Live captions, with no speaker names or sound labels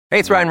Hey,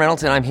 it's Ryan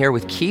Reynolds, and I'm here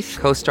with Keith,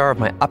 co-star of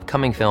my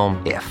upcoming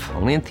film, If,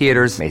 only in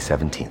theaters May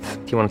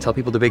 17th. Do you want to tell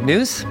people the big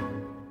news?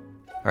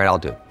 All right, I'll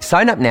do it.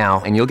 Sign up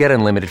now and you'll get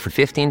unlimited for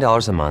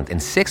 $15 a month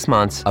and 6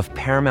 months of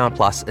Paramount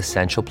Plus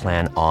Essential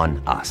Plan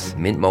on us.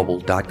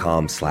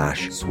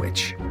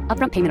 MintMobile.com/switch.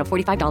 Upfront payment of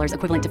 $45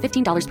 equivalent to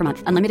 $15 per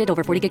month. Unlimited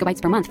over 40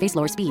 gigabytes per month. Face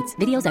lower speeds.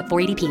 Videos at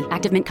 480p.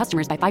 Active Mint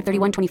customers by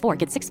 531.24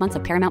 get 6 months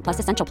of Paramount Plus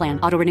Essential Plan.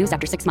 Auto renews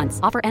after 6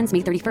 months. Offer ends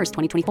May 31st,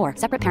 2024.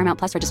 Separate Paramount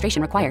Plus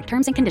registration required.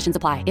 Terms and conditions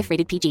apply if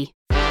rated PG.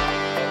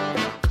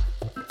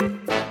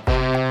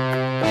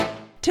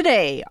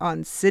 Today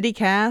on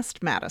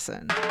CityCast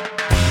Madison.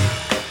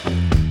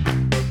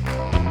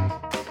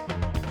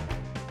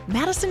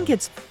 Madison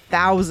gets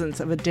thousands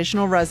of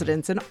additional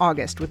residents in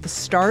August with the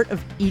start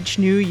of each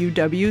new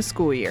UW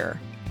school year.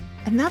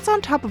 And that's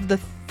on top of the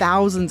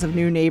thousands of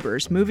new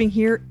neighbors moving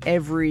here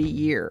every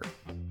year.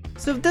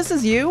 So if this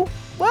is you,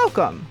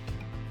 welcome.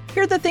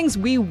 Here are the things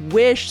we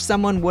wish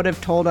someone would have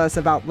told us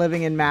about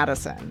living in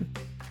Madison.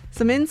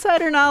 Some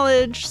insider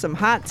knowledge, some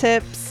hot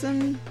tips,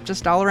 and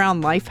just all-around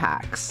life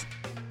hacks.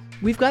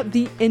 We've got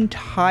the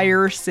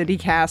entire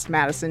CityCast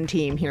Madison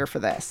team here for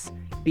this.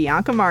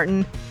 Bianca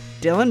Martin,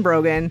 Dylan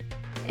Brogan,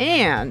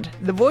 and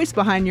the voice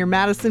behind your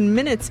Madison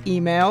Minutes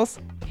emails,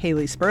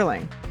 Haley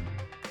Sperling.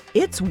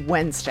 It's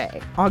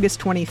Wednesday, August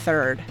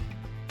 23rd.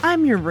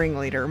 I'm your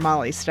ringleader,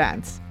 Molly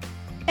Stentz.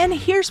 And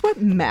here's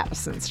what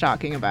Madison's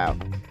talking about.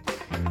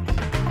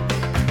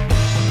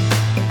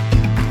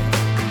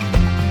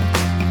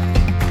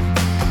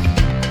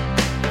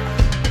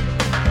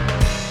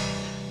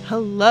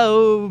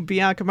 Hello,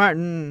 Bianca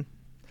Martin.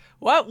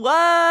 What?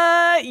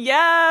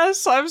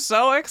 Yes, I'm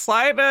so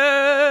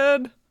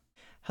excited.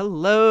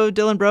 Hello,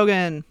 Dylan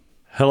Brogan.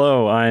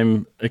 Hello,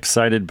 I'm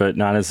excited, but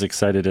not as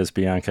excited as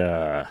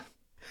Bianca.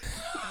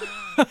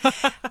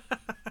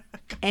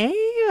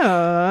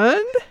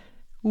 And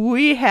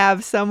we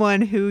have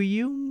someone who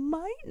you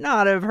might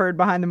not have heard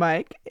behind the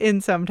mic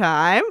in some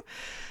time.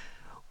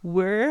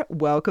 We're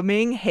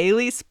welcoming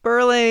Haley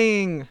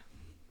Sperling.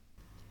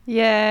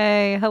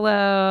 Yay,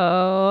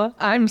 hello.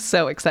 I'm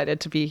so excited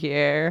to be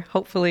here.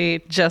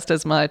 Hopefully just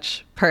as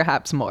much,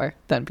 perhaps more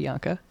than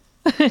Bianca.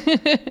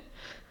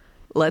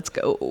 Let's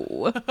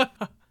go.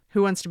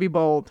 Who wants to be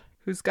bold?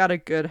 Who's got a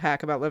good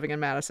hack about living in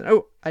Madison?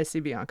 Oh, I see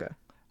Bianca.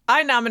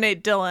 I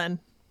nominate Dylan.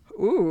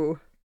 Ooh.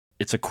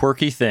 It's a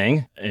quirky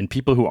thing, and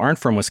people who aren't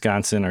from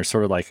Wisconsin are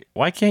sort of like,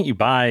 why can't you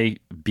buy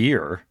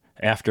beer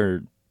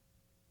after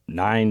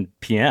 9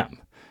 p.m.?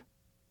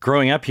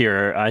 Growing up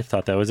here, I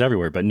thought that was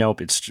everywhere, but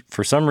nope, it's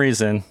for some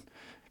reason,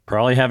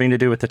 probably having to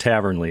do with the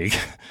Tavern League.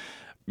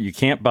 You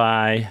can't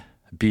buy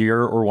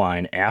beer or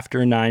wine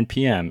after 9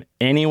 p.m.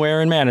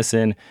 anywhere in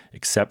Madison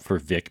except for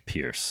Vic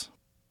Pierce,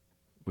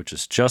 which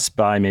is just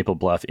by Maple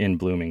Bluff in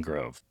Blooming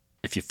Grove.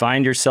 If you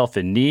find yourself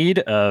in need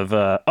of,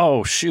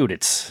 oh, shoot,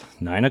 it's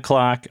 9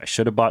 o'clock, I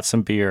should have bought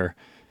some beer,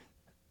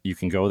 you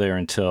can go there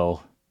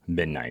until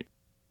midnight.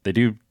 They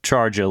do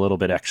charge you a little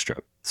bit extra,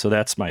 so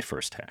that's my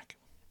first hack.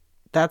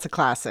 That's a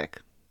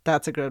classic.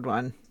 That's a good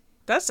one.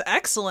 That's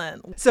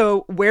excellent.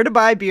 So where to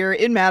buy beer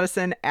in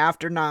Madison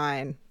after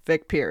 9,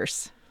 Vic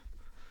Pierce.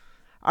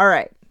 All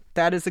right,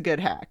 that is a good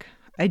hack.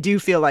 I do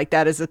feel like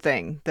that is a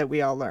thing that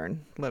we all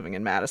learn living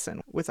in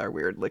Madison with our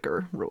weird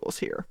liquor rules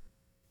here.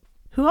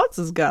 Who else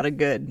has got a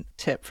good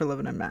tip for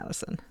living in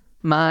Madison?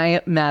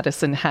 My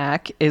Madison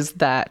hack is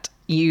that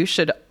you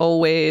should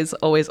always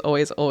do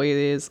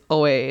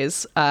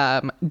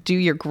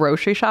your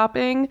grocery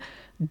shopping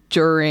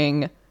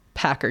during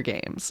Packer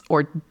games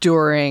or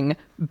during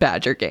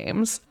Badger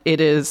games.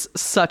 It is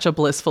such a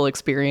blissful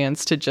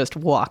experience to just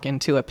walk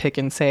into a pick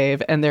and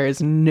save and there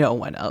is no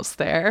one else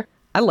there.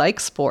 I like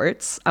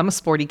sports. I'm a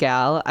sporty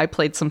gal. I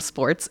played some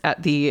sports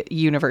at the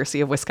University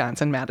of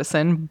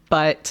Wisconsin-Madison,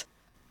 but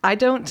I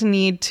don't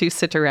need to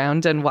sit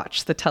around and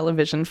watch the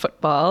television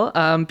football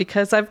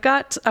because I've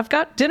got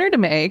dinner to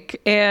make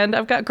and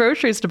I've got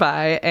groceries to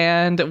buy.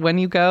 And when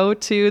you go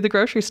to the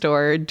grocery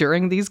store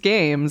during these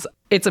games,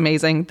 it's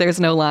amazing. There's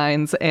no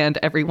lines and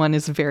everyone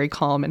is very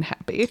calm and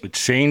happy. It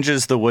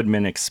changes the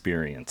Woodman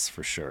experience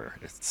for sure.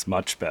 It's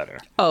much better.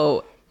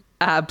 Oh,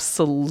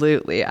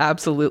 absolutely.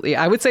 Absolutely.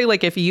 I would say,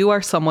 like, if you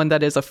are someone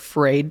that is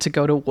afraid to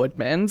go to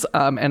Woodman's,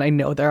 and I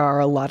know there are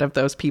a lot of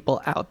those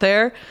people out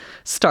there,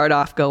 start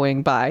off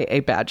going by a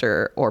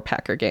Badger or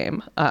Packer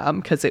game,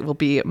 because it will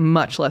be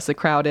much less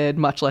crowded,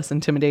 much less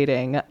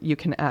intimidating. You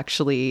can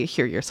actually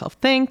hear yourself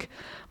think,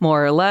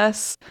 more or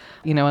less,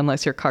 you know,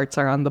 unless your carts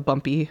are on the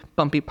bumpy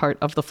part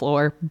of the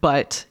floor,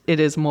 but it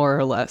is more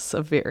or less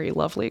a very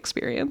lovely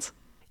experience.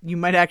 You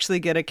might actually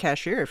get a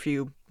cashier if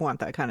you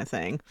want that kind of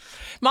thing.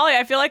 Molly,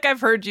 I feel like I've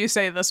heard you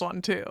say this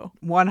one too.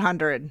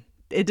 100.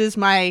 It is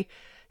my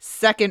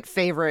second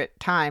favorite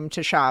time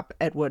to shop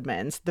at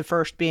Woodman's. The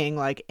first being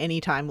like any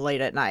time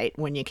late at night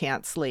when you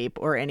can't sleep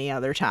or any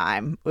other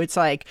time. It's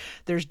like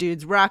there's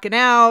dudes rocking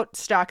out,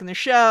 stocking the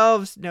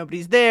shelves,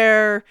 nobody's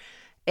there,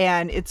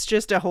 and it's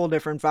just a whole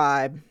different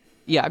vibe.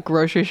 Yeah,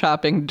 grocery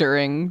shopping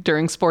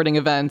during sporting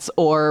events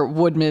or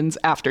Woodman's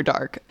after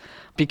dark.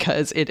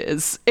 because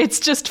it's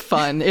just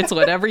fun. It's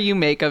whatever you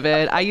make of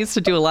it. I used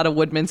to do a lot of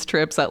Woodman's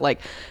trips at like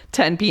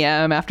 10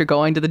 p.m. after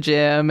going to the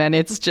gym, and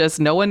it's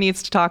just no one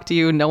needs to talk to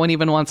you. No one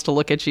even wants to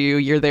look at you.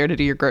 You're there to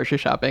do your grocery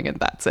shopping, and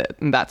that's it.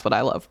 And that's what I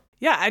love.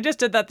 Yeah, I just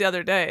did that the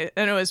other day,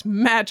 and it was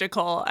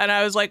magical. And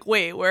I was like,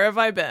 wait, where have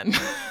I been?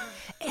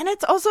 And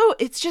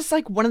it's just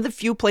like one of the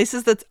few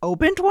places that's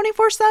open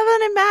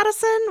 24/7 in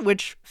Madison,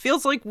 which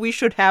feels like we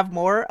should have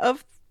more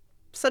of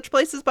such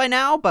places by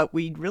now, but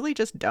we really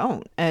just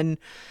don't. And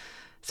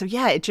so,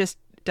 yeah, it just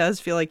does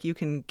feel like you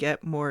can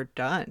get more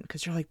done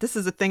because you're like, this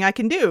is a thing I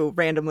can do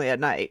randomly at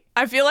night.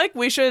 I feel like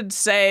we should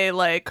say,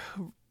 like,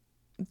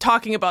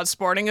 talking about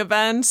sporting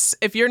events,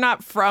 if you're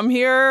not from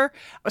here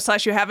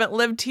 / you haven't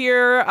lived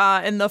here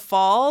in the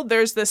fall,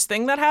 there's this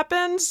thing that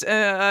happens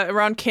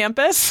around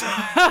campus.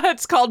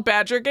 It's called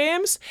Badger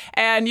Games,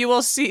 and you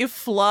will see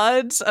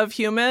floods of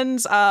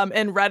humans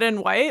in red and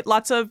white.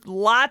 Lots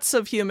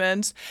of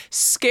humans.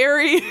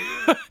 Scary.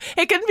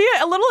 It can be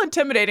a little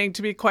intimidating,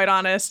 to be quite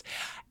honest.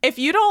 If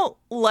you don't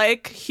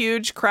like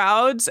huge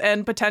crowds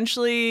and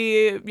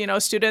potentially,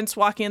 students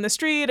walking in the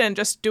street and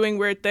just doing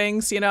weird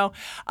things,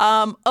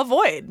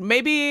 avoid.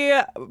 Maybe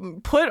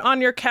put on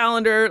your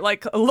calendar,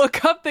 like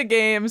look up the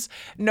games,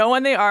 know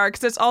when they are,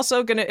 because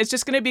it's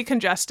just gonna be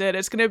congested.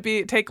 It's gonna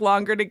take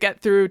longer to get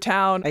through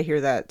town. I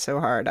hear that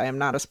so hard. I am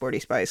not a Sporty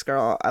Spice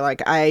girl.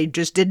 I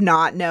just did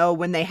not know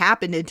when they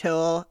happened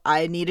until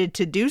I needed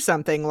to do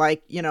something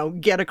like,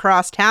 get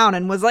across town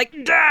and was like,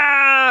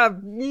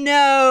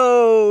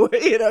 no,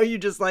 you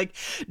just like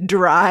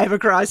drive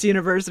across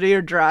university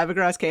or drive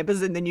across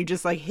campus and then you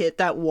just like hit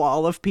that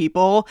wall of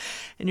people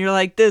and you're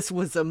like, this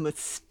was a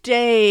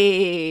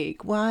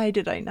mistake. Why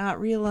did I not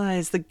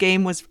realize the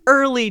game was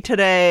early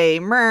today?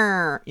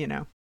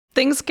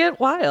 Things get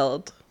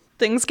wild.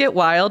 Things get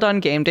wild on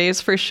game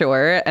days for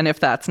sure. And if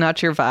that's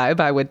not your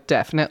vibe, I would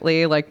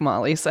definitely, like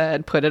Molly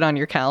said, put it on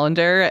your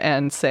calendar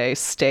and say,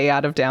 stay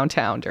out of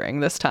downtown during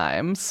this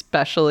time,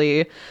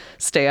 especially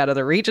stay out of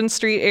the Regent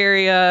Street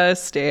area,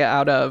 stay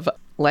out of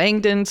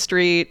Langdon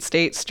Street,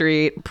 State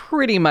Street.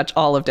 Pretty much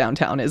all of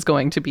downtown is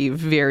going to be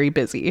very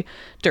busy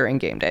during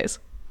game days.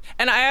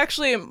 And I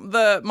actually,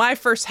 my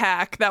first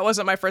hack, that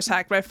wasn't my first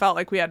hack, but I felt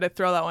like we had to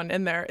throw that one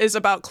in there, is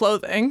about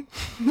clothing,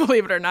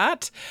 believe it or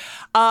not.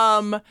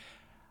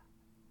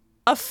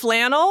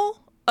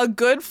 A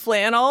good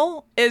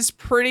flannel is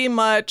pretty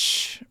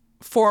much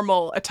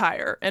formal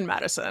attire in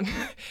Madison.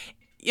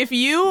 If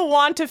you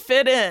want to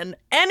fit in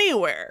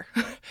anywhere,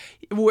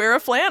 wear a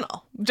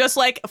flannel. Just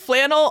like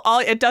flannel,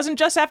 it doesn't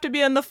just have to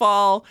be in the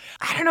fall.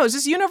 I don't know, it's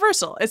just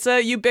universal. It's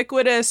a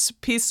ubiquitous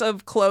piece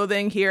of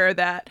clothing here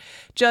that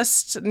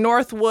just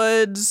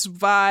Northwoods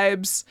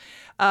vibes.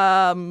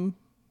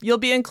 You'll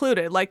be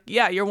included. Like,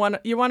 yeah, you're one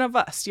of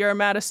us. You're a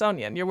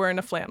Madisonian. You're wearing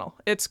a flannel.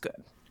 It's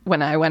good.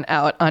 When I went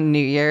out on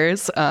New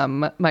Year's,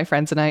 my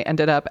friends and I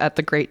ended up at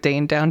the Great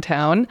Dane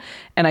downtown,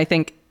 and I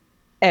think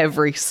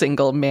every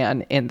single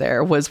man in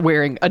there was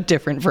wearing a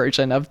different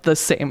version of the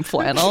same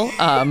flannel.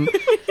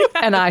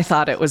 And I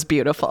thought it was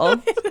beautiful.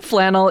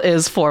 Flannel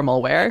is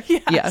formal wear.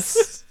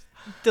 Yes.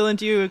 Dylan,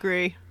 do you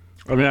agree?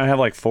 I mean, I have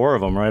like 4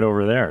 of them right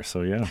over there.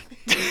 So, yeah.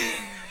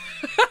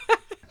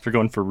 If you're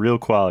going for real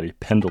quality,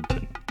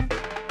 Pendleton.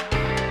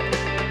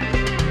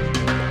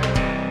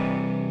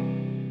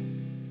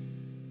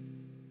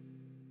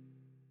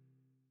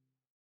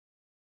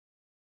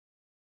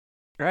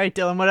 All right,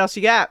 Dylan, what else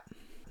you got?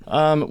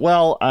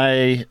 Well,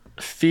 I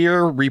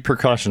fear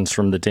repercussions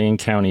from the Dane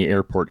County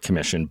Airport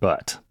Commission,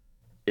 but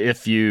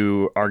if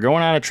you are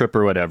going on a trip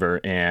or whatever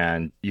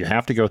and you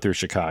have to go through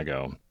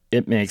Chicago,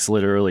 it makes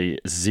literally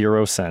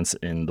 0 sense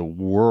in the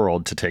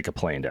world to take a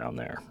plane down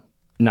there.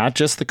 Not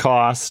just the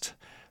cost,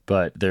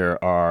 but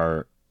there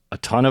are a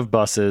ton of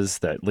buses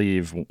that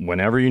leave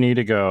whenever you need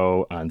to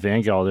go on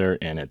Van Gelder,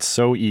 and it's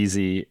so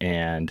easy,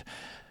 and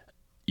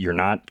you're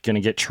not going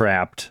to get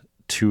trapped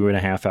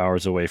 2.5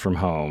 hours away from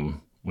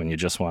home when you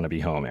just want to be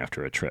home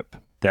after a trip.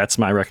 That's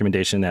my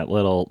recommendation. That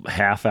little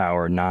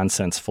half-hour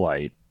nonsense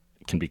flight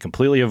can be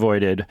completely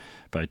avoided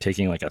by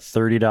taking like a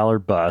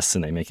 $30 bus,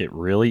 and they make it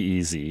really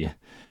easy.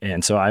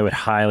 And so I would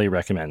highly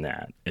recommend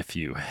that if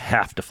you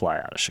have to fly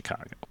out of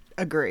Chicago.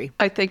 Agree.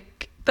 I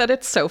think that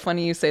it's so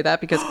funny you say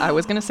that because I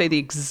was going to say the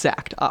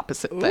exact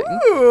opposite thing.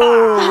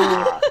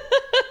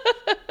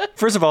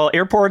 First of all,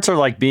 airports are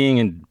like being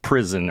in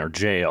prison or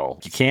jail.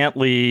 You can't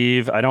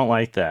leave. I don't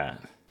like that.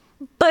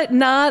 But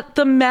not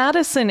the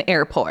Madison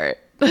airport.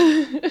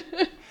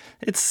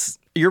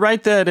 You're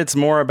right that it's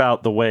more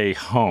about the way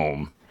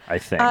home, I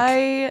think,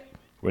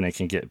 when it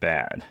can get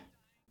bad.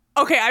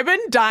 Okay, I've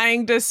been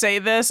dying to say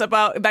this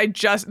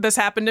this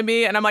happened to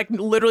me, and I'm like,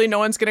 literally no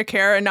one's gonna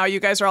care, and now you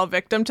guys are all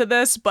victim to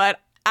this, but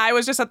I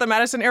was just at the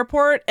Madison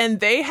airport, and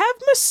they have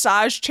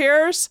massage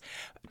chairs,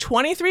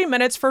 23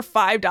 minutes for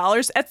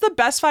 $5. That's the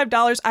best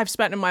 $5 I've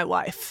spent in my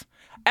life.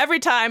 Every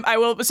time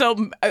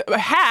a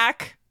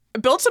hack,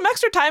 build some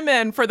extra time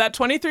in for that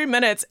 23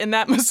 minutes in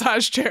that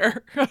massage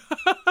chair.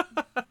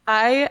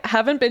 I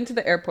haven't been to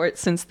the airport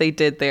since they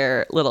did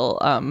their little,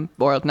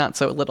 or not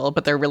so little,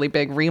 but their really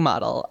big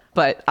remodel.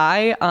 But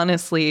I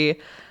honestly,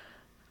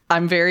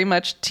 I'm very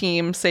much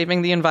team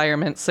saving the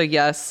environment. So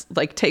yes,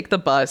 like take the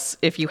bus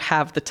if you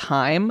have the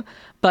time.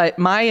 But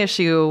my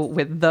issue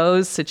with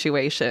those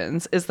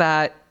situations is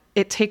that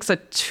it takes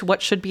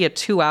what should be a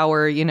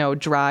 2-hour,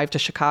 drive to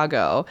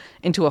Chicago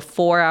into a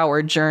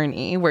 4-hour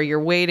journey where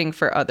you're waiting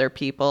for other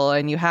people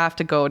and you have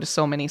to go to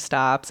so many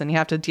stops and you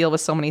have to deal with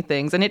so many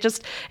things. And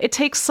it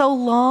takes so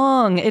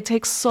long. It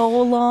takes so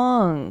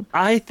long.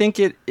 I think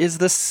it is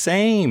the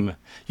same.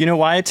 You know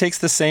why it takes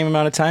the same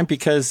amount of time?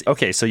 Because,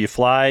 okay, so you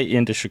fly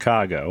into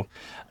Chicago.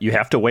 You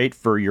have to wait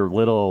for your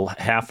little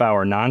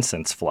half-hour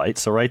nonsense flight.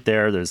 So right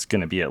there's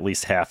going to be at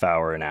least half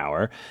hour, an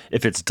hour.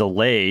 If it's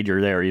delayed,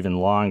 you're there even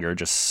longer,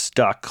 just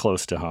stuck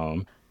close to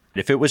home.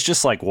 If it was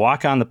just like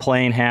walk on the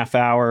plane, half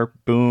hour,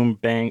 boom,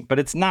 bang. But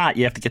it's not.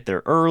 You have to get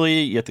there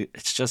early. It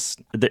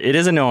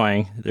is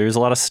annoying. There's a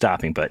lot of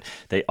stopping, but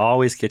they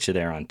always get you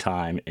there on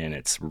time, and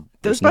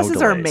those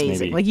buses are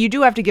amazing. Like, you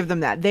do have to give them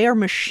that. They are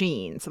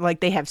machines.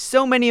 Like, they have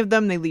so many of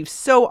them. They leave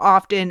so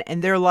often,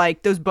 and they're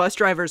like, those bus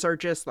drivers are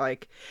just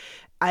like,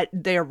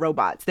 they are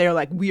robots. They're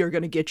like, we are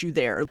going to get you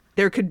there.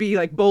 There could be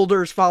like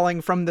boulders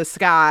falling from the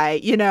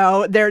sky.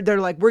 They're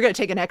like, we're going to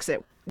take an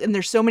exit. And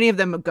there's so many of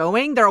them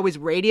going. They're always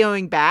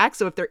radioing back.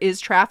 So if there is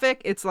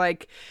traffic, it's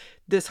like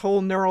this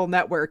whole neural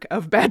network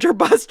of Badger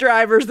bus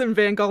drivers and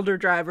Van Gulder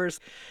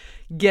drivers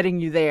getting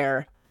you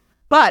there.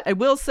 But I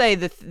will say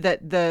that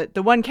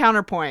the one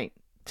counterpoint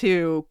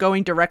to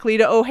going directly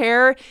to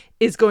O'Hare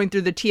is going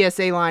through the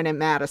TSA line at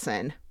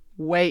Madison.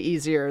 Way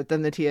easier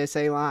than the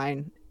TSA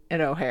line at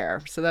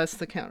O'Hare. So that's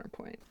the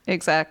counterpoint.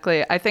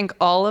 Exactly. I think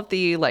all of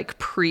the like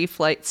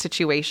pre-flight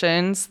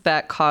situations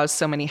that cause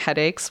so many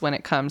headaches when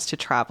it comes to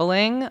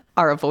traveling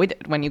are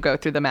avoided when you go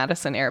through the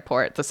Madison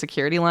airport. The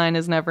security line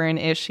is never an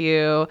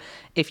issue.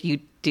 If you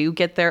do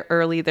get there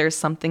early, there's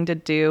something to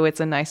do.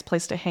 It's a nice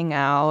place to hang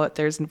out.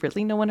 There's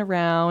really no one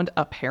around.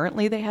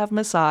 Apparently they have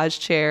massage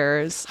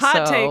chairs.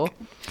 Hot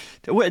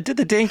take. Did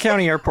the Dane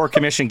County Airport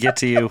Commission get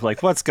to you?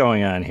 Like, what's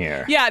going on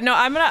here? Yeah, no,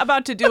 I'm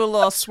about to do a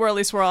little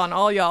swirly swirl on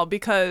all y'all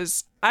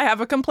because I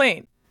have a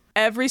complaint.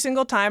 Every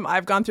single time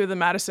I've gone through the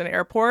Madison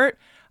airport,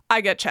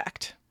 I get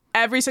checked.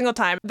 Every single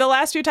time. The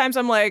last few times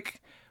I'm like,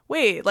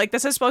 wait, like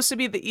this is supposed to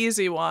be the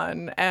easy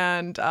one.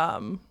 And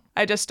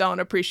I just don't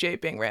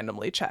appreciate being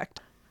randomly checked.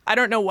 I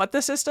don't know what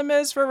the system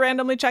is for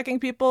randomly checking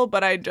people,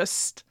 but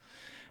this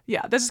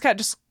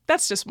is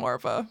that's just more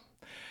of a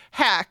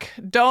hack.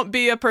 Don't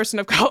be a person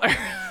of color.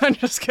 I'm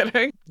just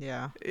kidding.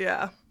 Yeah.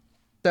 Yeah.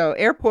 So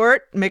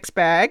airport, mixed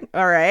bag.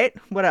 All right.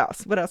 What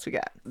else? What else we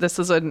got? This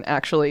is an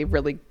actually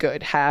really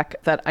good hack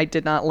that I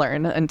did not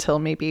learn until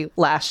maybe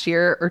last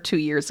year or 2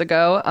 years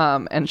ago.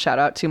 And shout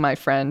out to my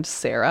friend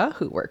Sarah,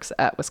 who works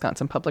at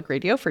Wisconsin Public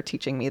Radio, for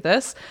teaching me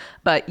this.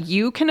 But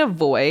you can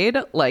avoid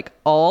like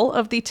all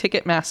of the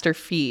Ticketmaster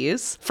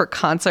fees for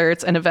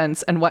concerts and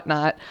events and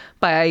whatnot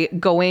by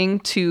going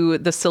to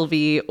the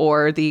Sylvie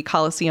or the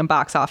Coliseum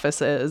box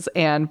offices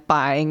and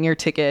buying your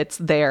tickets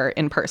there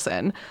in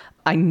person.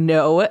 I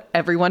know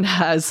everyone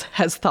has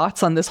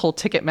thoughts on this whole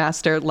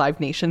Ticketmaster Live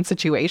Nation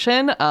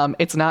situation.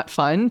 It's not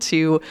fun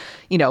to,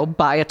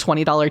 buy a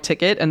 $20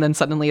 ticket and then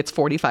suddenly it's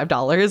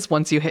 $45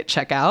 once you hit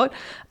checkout.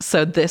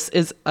 So this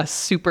is a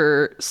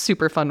super,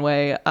 super fun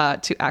way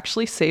to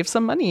actually save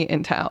some money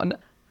in town.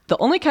 The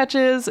only catch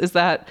is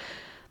that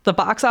the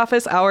box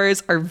office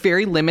hours are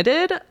very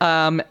limited.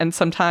 And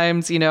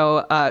sometimes,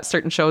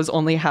 certain shows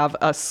only have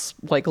a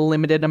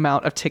limited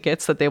amount of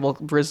tickets that they will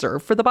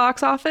reserve for the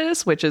box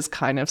office, which is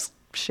kind of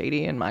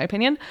shady in my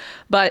opinion.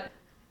 But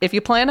if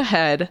you plan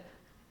ahead,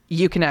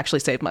 you can actually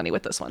save money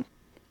with this one.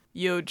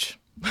 Huge.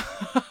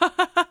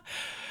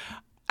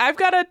 I've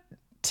got a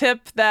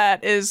tip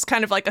that is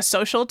kind of like a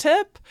social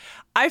tip.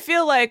 I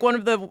feel like one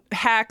of the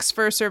hacks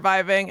for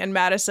surviving in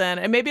Madison,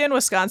 and maybe in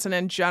Wisconsin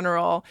in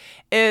general,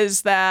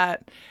 is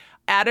that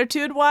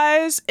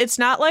attitude-wise, it's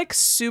not like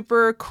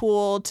super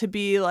cool to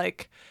be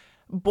like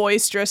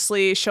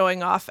boisterously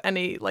showing off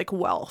any like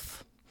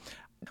wealth.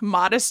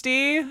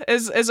 Modesty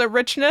is a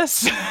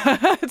richness.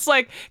 It's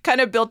like kind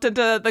of built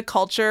into the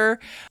culture.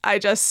 I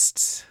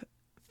just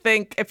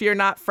think if you're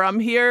not from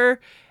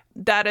here,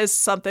 that is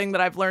something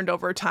that I've learned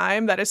over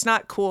time, that it's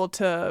not cool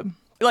to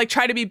like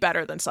try to be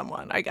better than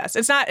someone, I guess.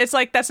 It's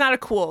like that's not a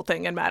cool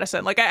thing in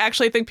Madison. Like I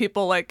actually think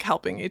people like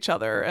helping each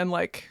other and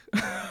like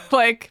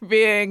like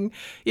being,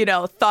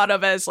 thought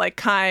of as like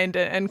kind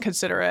and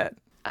considerate.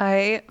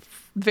 I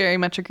very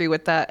much agree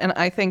with that. And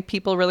I think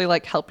people really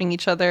like helping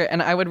each other.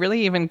 And I would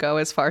really even go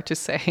as far to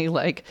say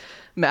like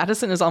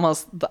Madison is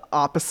almost the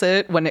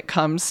opposite when it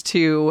comes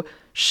to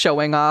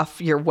showing off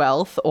your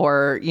wealth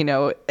or,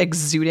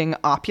 exuding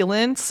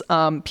opulence.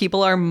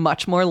 People are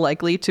much more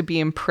likely to be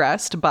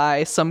impressed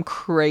by some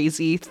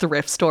crazy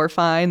thrift store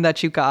find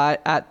that you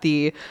got at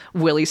the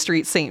Willie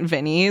Street St.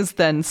 Vinny's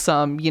than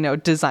some,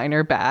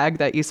 designer bag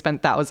that you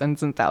spent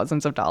thousands and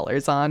thousands of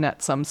dollars on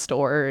at some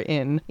store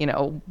in,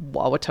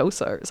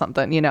 Wauwatosa or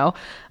something,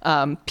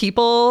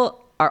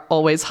 People are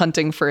always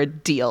hunting for a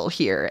deal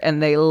here,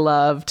 and they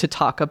love to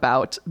talk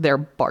about their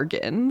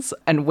bargains.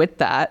 And with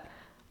that,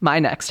 my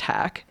next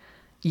hack,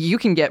 you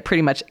can get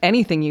pretty much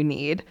anything you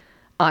need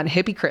on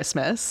Hippie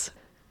Christmas,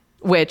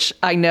 which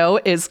I know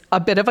is a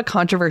bit of a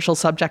controversial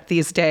subject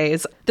these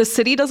days. The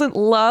city doesn't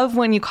love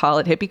when you call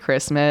it Hippie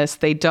Christmas.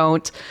 They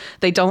don't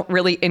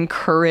really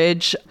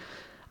encourage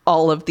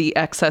all of the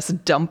excess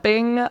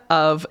dumping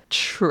of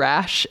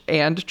trash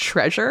and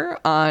treasure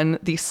on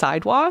the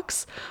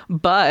sidewalks.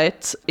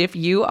 But if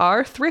you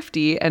are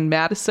thrifty, and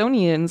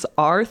Madisonians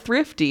are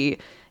thrifty,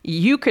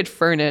 you could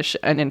furnish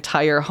an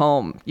entire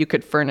home. You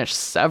could furnish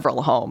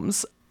several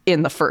homes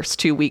in the first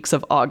 2 weeks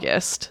of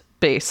August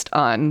based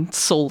on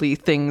solely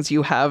things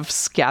you have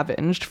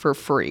scavenged for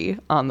free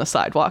on the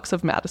sidewalks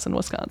of Madison,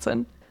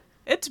 Wisconsin.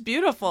 It's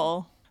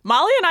beautiful.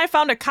 Molly and I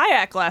found a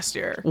kayak last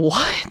year.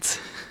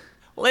 What?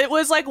 It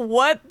was like,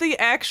 what the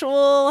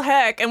actual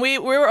heck? And we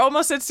were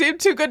almost, it seemed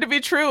too good to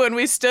be true. And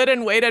we stood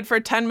and waited for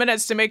 10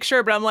 minutes to make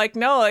sure. But I'm like,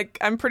 no, like,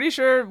 I'm pretty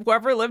sure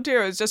whoever lived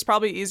here, it was just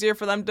probably easier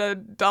for them to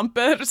dump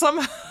it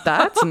somehow.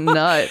 That's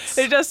nuts.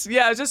 It just,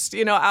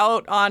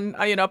 out on,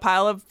 a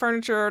pile of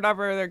furniture or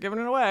whatever. They're giving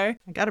it away.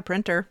 I got a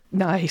printer.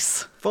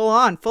 Nice. Full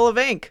on, full of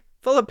ink,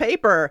 full of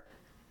paper.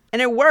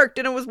 And it worked,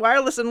 and it was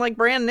wireless and like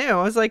brand new.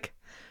 I was like,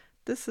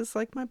 this is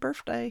like my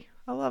birthday.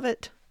 I love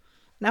it.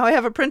 Now I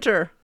have a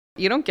printer.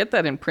 You don't get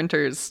that in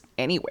printers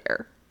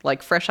anywhere.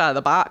 Like fresh out of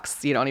the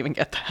box, you don't even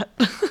get that.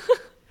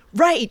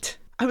 Right.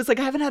 I was like,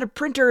 I haven't had a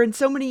printer in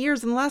so many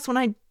years, and the last one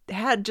I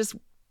had just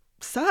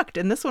sucked,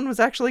 and this one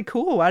was actually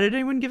cool. Why did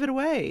anyone give it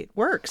away? It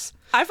works.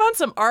 I found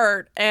some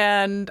art,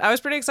 and I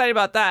was pretty excited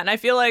about that. And I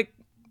feel like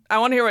I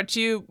want to hear what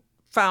you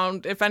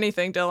found, if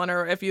anything, Dylan,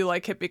 or if you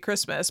like Hippie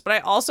Christmas. But I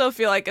also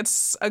feel like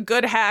it's a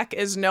good hack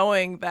is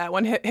knowing that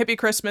when Hippie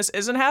Christmas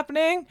isn't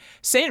happening,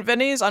 St.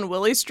 Vinny's on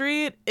Willie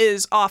Street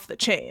is off the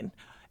chain.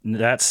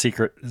 That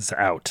secret is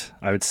out.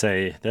 I would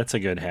say that's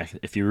a good hack.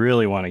 If you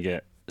really want to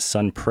get,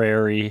 Sun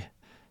Prairie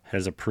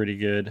has a pretty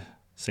good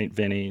St.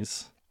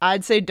 Vinny's.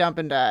 I'd say dump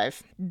and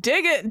dive.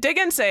 Dig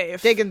and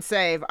save. Dig and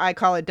save. I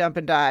call it dump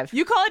and dive.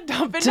 You call it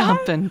dump and Dump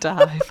dive? and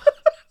dive.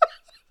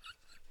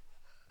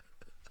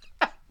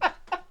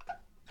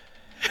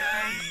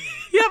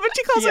 Yeah, but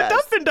she calls it Yes.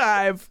 dump and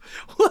dive.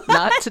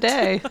 Not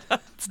today.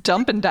 It's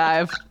dump and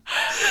dive.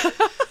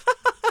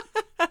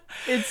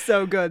 It's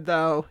so good,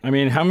 though. I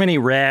mean, how many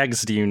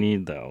rags do you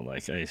need though?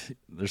 Like,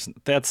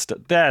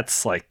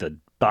 that's like the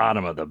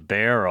bottom of the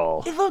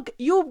barrel. Look,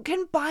 you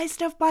can buy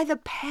stuff by the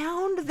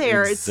pound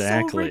there.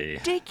 Exactly.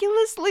 It's so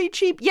ridiculously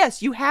cheap.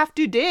 Yes, you have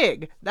to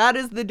dig. That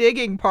is the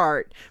digging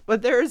part.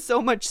 But there is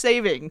so much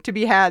saving to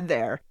be had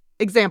there.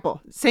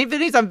 Example, St.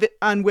 Vinny's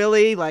on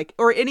Willie, like,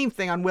 or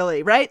anything on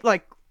Willie, right?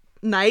 Like,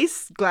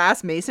 nice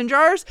glass mason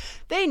jars.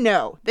 They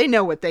know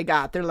what they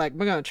got. They're like,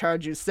 we're going to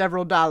charge you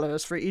several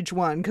dollars for each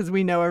one because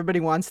we know everybody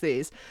wants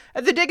these.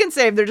 At the dig and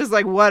save, they're just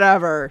like,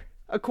 whatever,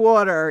 a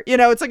quarter.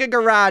 It's like a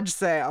garage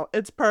sale.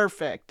 It's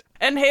perfect.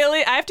 And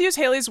Haley, I have to use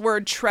Haley's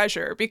word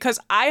treasure because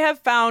I have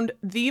found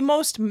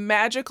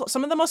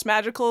some of the most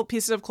magical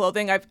pieces of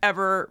clothing I've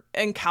ever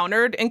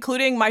encountered,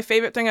 including my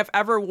favorite thing I've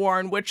ever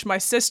worn, which my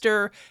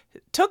sister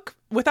took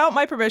without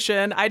my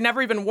permission. I'd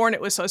never even worn it.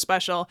 It was so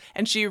special,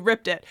 and she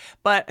ripped it.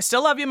 But I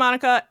still love you,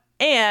 Monica.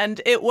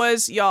 And it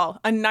was, y'all,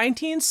 a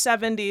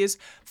 1970s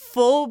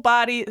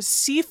full-body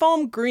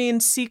seafoam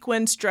green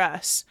sequins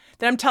dress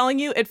that I'm telling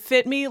you, it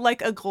fit me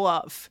like a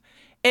glove.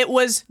 It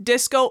was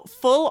disco,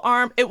 full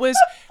arm. It was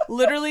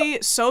literally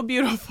so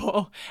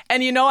beautiful.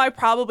 And I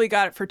probably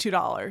got it for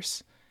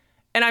 $2.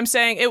 And I'm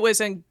saying it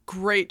was in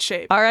great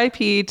shape.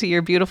 R.I.P. to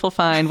your beautiful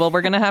find. Well, we're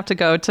going to have to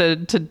go to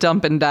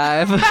dump and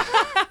dive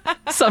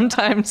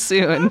sometime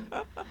soon.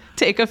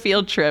 Take a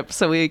field trip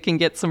so we can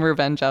get some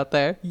revenge out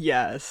there.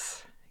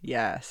 Yes.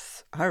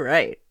 All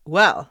right.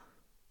 Well,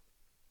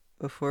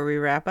 before we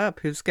wrap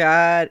up, who's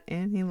got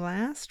any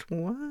last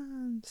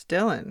ones?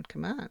 Dylan,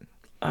 come on.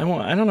 I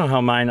don't know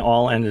how mine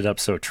all ended up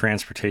so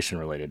transportation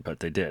related, but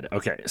they did.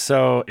 Okay,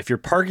 so if you're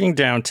parking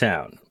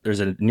downtown,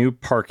 there's a new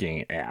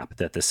parking app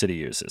that the city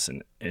uses,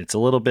 and it's a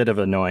little bit of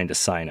annoying to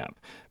sign up.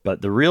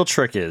 But the real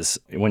trick is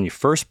when you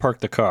first park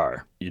the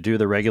car, you do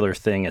the regular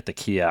thing at the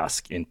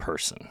kiosk in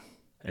person.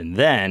 And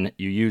then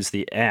you use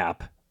the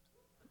app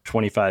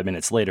 25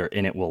 minutes later,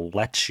 and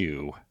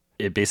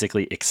it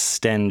basically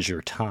extends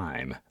your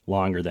time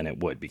longer than it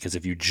would. Because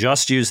if you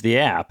just use the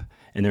app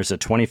and there's a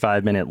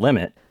 25-minute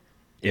limit,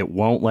 it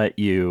won't let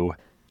you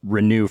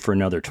renew for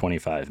another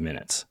 25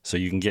 minutes. So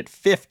you can get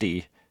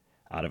 50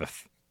 out of a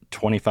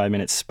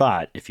 25-minute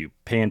spot if you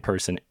pay in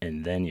person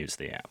and then use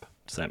the app.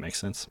 Does that make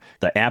sense?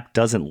 The app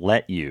doesn't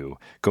let you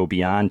go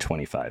beyond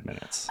 25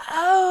 minutes.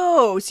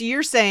 Oh, so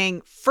you're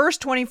saying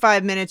first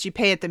 25 minutes you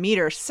pay at the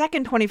meter,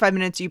 second 25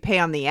 minutes you pay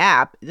on the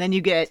app, then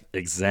you get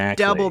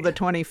Exactly. double the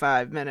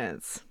 25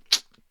 minutes.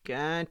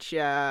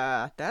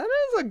 Gotcha. That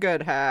is a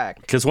good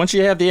hack. Because once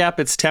you have the app,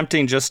 it's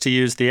tempting just to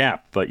use the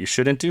app, but you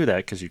shouldn't do that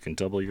because you can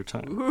double your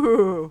time.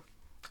 Ooh.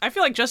 I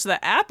feel like just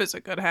the app is a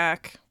good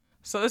hack.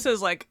 So this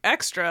is like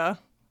extra.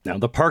 Now,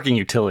 the parking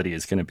utility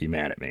is going to be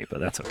mad at me, but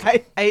that's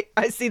okay.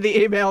 I see the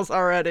emails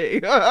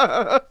already.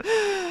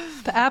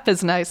 The app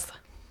is nice.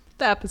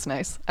 The app is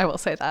nice. I will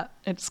say that.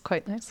 It's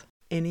quite nice.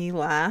 Any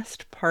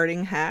last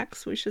parting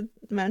hacks we should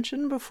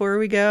mention before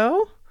we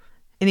go?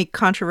 Any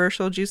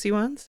controversial, juicy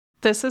ones?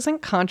 This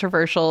isn't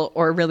controversial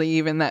or really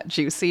even that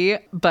juicy,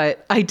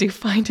 but I do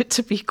find it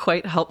to be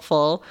quite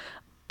helpful,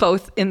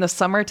 both in the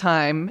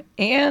summertime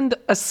and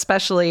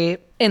especially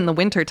in the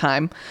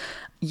wintertime.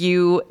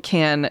 You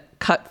can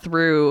cut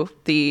through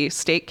the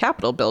state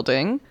capitol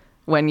building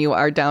when you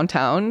are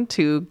downtown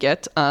to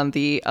get on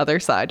the other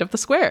side of the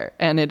square.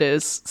 And it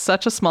is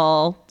such a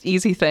small,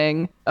 easy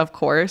thing, of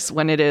course,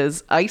 when it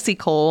is icy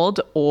cold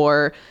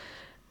or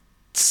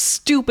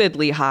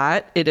stupidly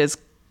hot. It is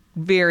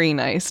very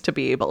nice to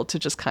be able to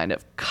just kind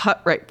of cut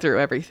right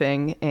through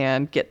everything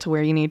and get to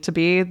where you need to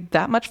be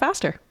that much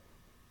faster.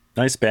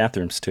 Nice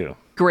bathrooms, too.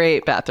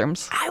 Great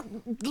bathrooms. I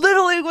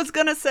literally was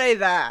going to say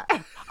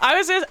that.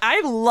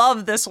 I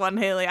love this one,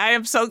 Haley. I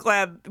am so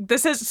glad.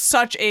 This is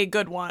such a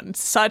good one.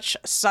 Such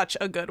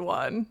a good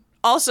one.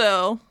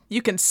 Also,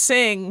 you can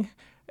sing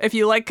if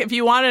you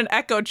want an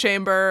echo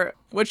chamber,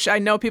 which I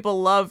know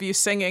people love you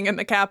singing in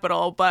the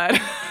Capitol, but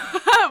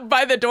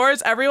by the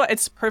doors, everyone,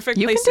 it's a perfect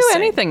you place can to do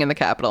sing. anything in the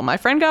Capitol. My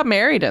friend got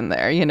married in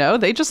there,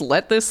 they just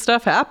let this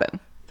stuff happen.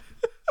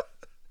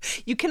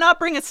 You cannot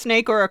bring a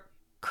snake or a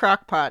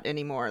crock pot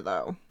anymore,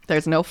 though.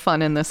 There's no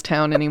fun in this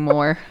town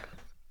anymore.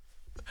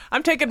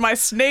 I'm taking my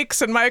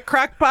snakes and my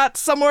crackpot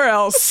somewhere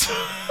else.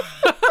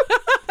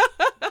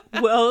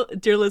 Well,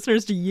 dear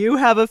listeners, do you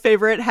have a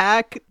favorite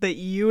hack that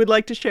you would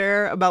like to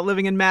share about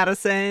living in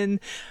Madison?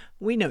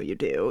 We know you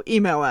do.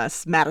 Email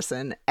us,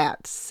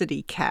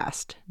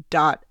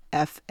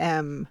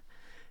 madison@citycast.fm.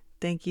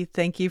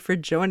 Thank you for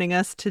joining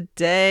us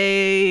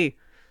today.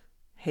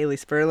 Haley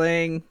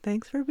Sperling,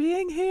 thanks for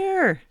being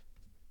here.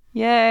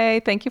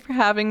 Yay. Thank you for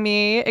having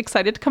me.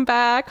 Excited to come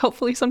back,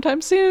 hopefully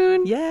sometime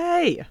soon.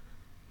 Yay.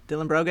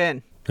 Dylan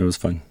Brogan. It was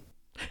fun.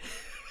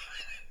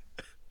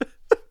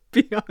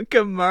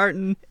 Bianca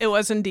Martin. It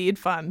was indeed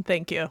fun.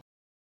 Thank you.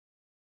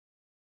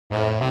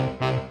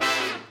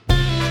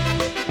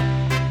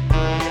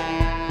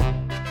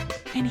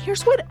 And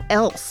here's what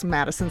else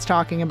Madison's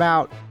talking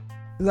about.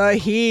 The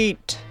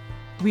heat.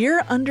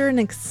 We're under an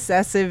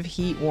excessive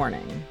heat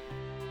warning.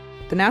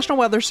 The National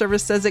Weather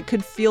Service says it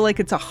could feel like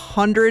it's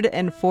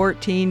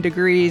 114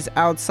 degrees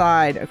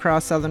outside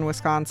across southern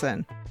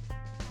Wisconsin.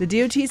 The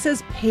DOT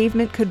says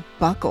pavement could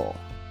buckle.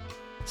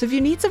 So if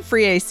you need some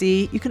free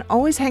AC, you can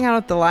always hang out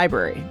at the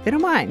library. They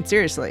don't mind,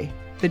 seriously.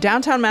 The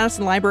downtown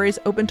Madison library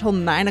is open till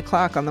 9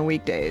 o'clock on the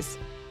weekdays.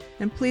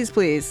 And please,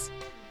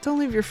 don't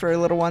leave your furry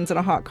little ones in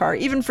a hot car,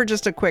 even for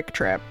just a quick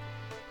trip.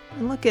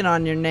 And look in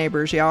on your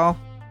neighbors, y'all.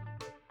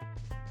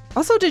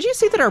 Also, did you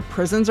see that our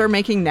prisons are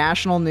making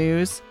national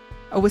news?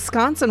 A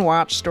Wisconsin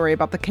Watch story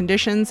about the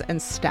conditions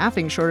and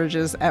staffing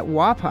shortages at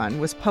Waupun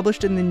was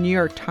published in the New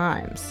York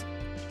Times.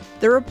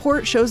 The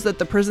report shows that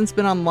the prison's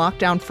been on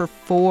lockdown for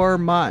 4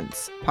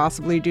 months,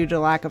 possibly due to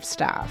lack of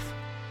staff.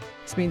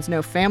 This means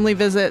no family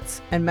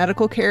visits, and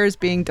medical care is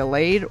being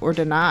delayed or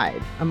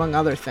denied, among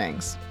other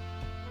things.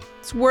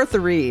 It's worth a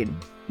read.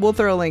 We'll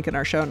throw a link in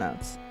our show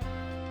notes.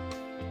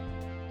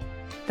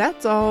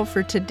 That's all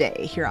for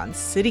today here on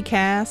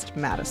CityCast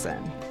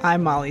Madison.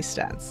 I'm Molly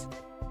Stentz.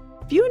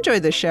 If you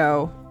enjoyed the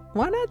show,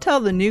 why not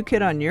tell the new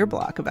kid on your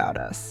block about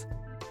us?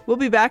 We'll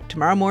be back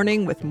tomorrow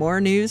morning with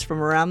more news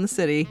from around the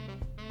city.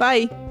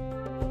 Bye!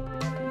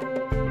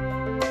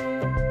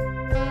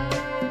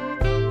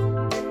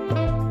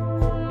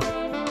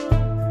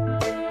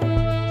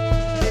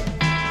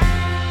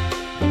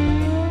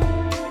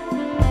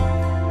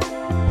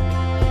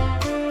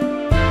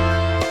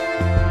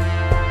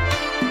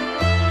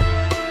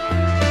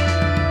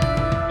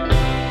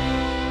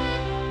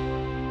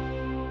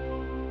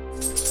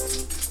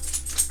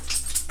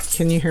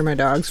 Can you hear my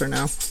dogs or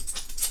no?